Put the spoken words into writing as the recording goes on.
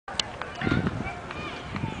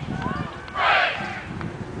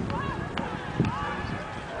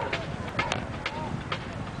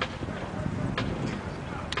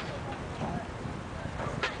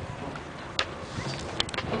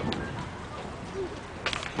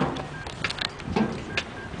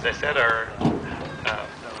As I said, our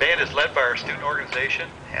band is led by our student organization.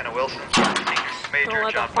 Hannah Wilson is our senior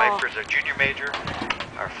major, John Pfeiffer is our junior major.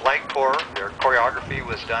 Our flag corps, their choreography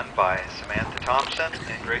was done by Samantha Thompson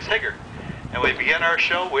and Grace Hager. And we begin our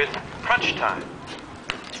show with Crunch Time.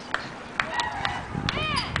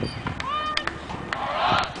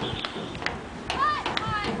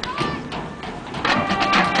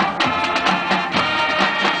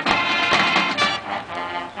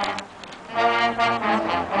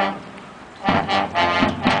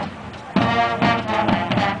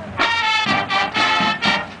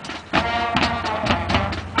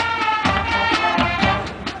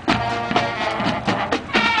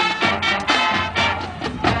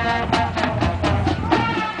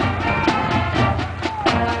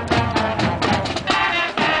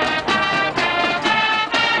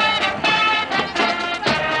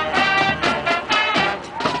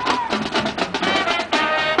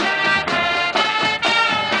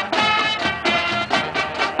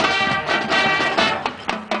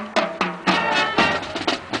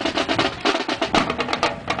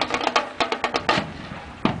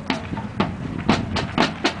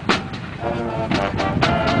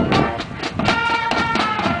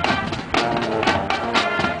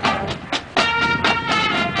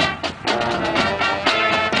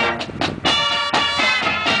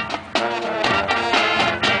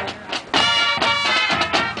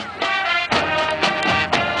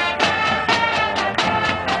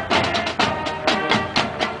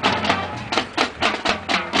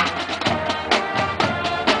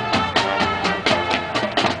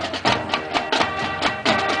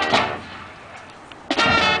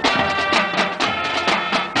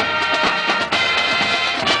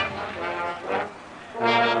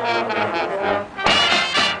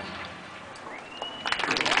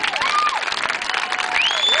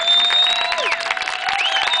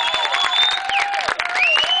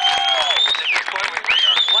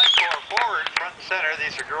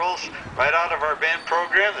 Right out of our band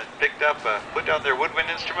program that picked up, put down their woodwind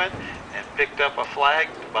instrument and picked up a flag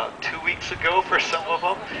about 2 weeks ago for some of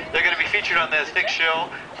them. They're going to be featured on this next show,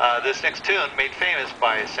 this next tune made famous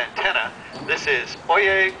by Santana. This is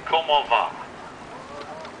Oye Como Va.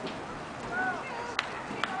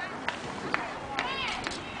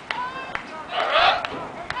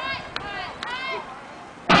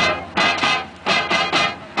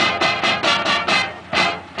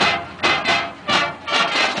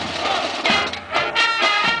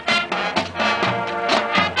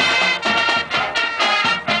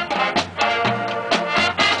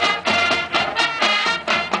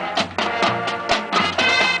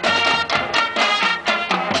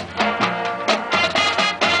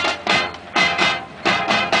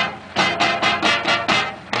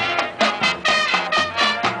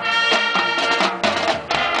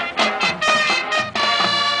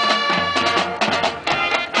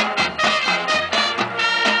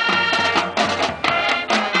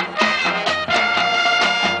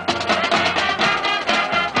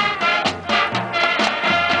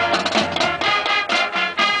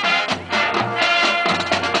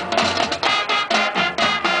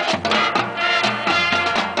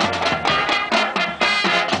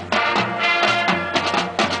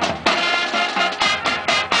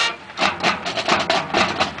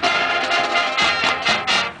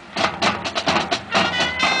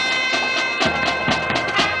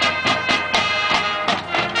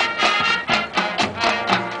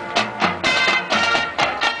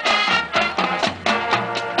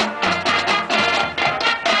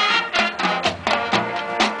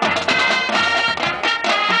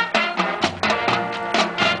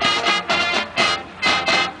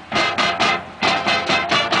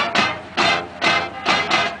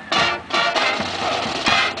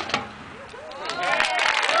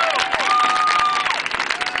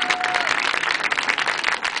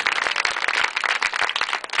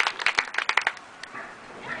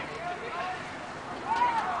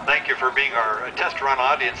 Thank you for being our test run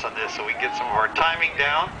audience on this so we can get some of our timing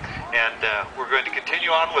down. And we're going to continue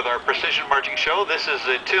on with our precision marching show. This is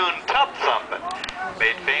the tune Top Thumpin',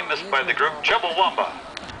 made famous by the group Chumbawamba.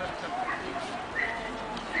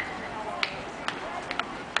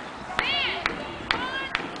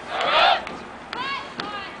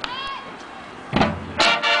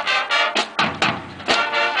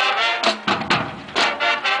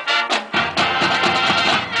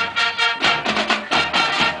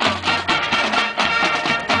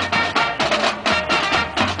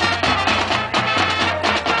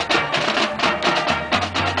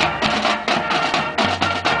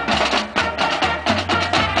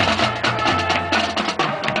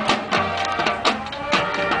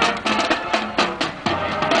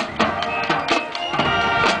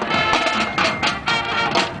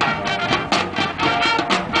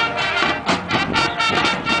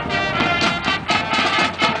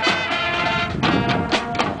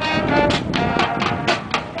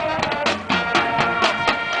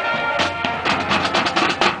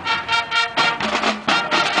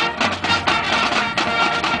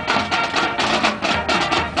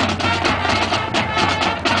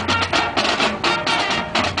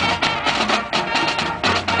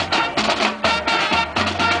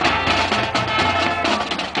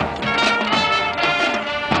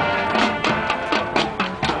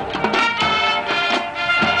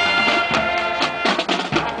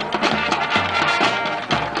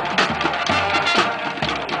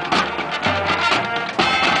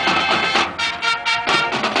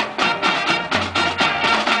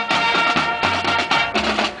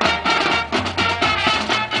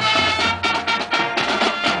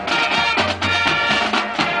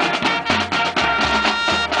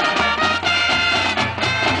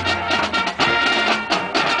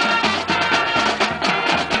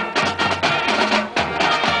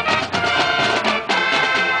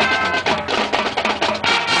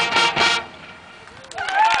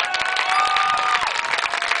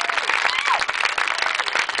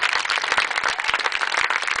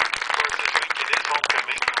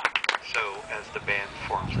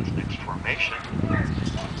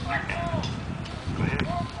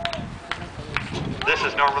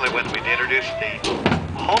 is normally when we'd introduce the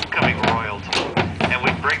homecoming royalty, and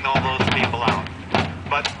we'd bring all those people out.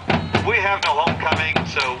 But we have no homecoming,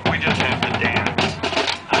 so we just have to dance.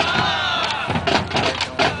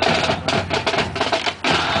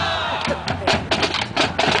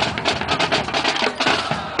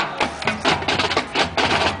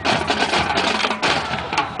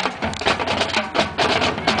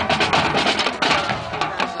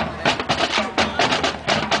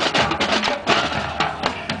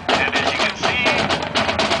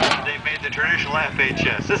 Traditional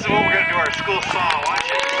FHS. This is what we're going to do our school song.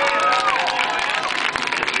 Watch it.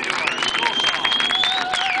 As we do our school song.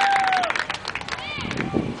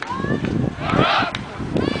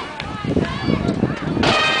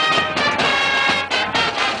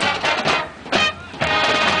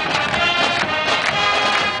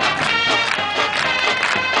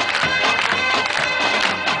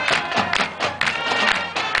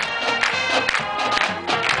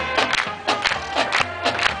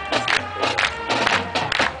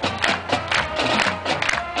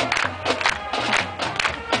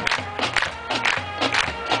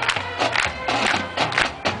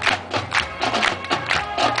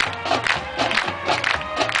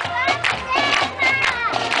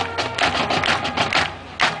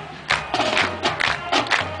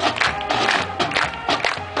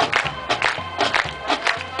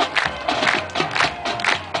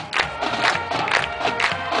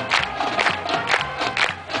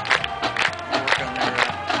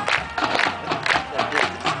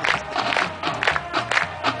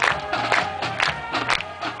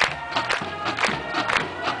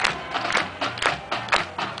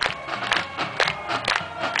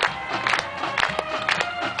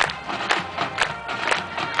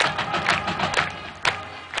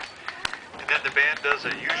 The band does a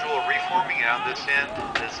usual reforming on this end.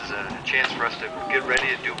 This is a chance for us to get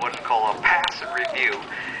ready to do what's called a pass and review,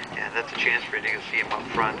 and that's a chance for you to see them up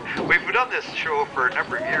front. We've done this show for a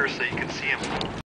number of years, so you can see them